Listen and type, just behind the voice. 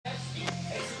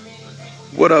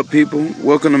What up, people?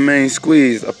 Welcome to Main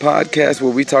Squeeze, a podcast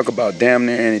where we talk about damn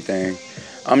near anything.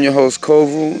 I'm your host,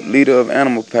 Kovu, leader of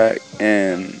Animal Pack,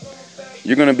 and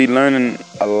you're going to be learning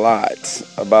a lot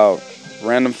about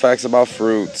random facts about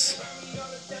fruits,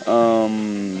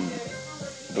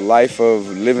 the life of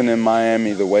living in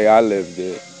Miami the way I lived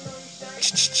it,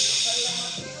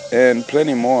 and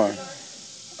plenty more.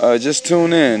 Just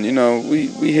tune in. We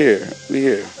here.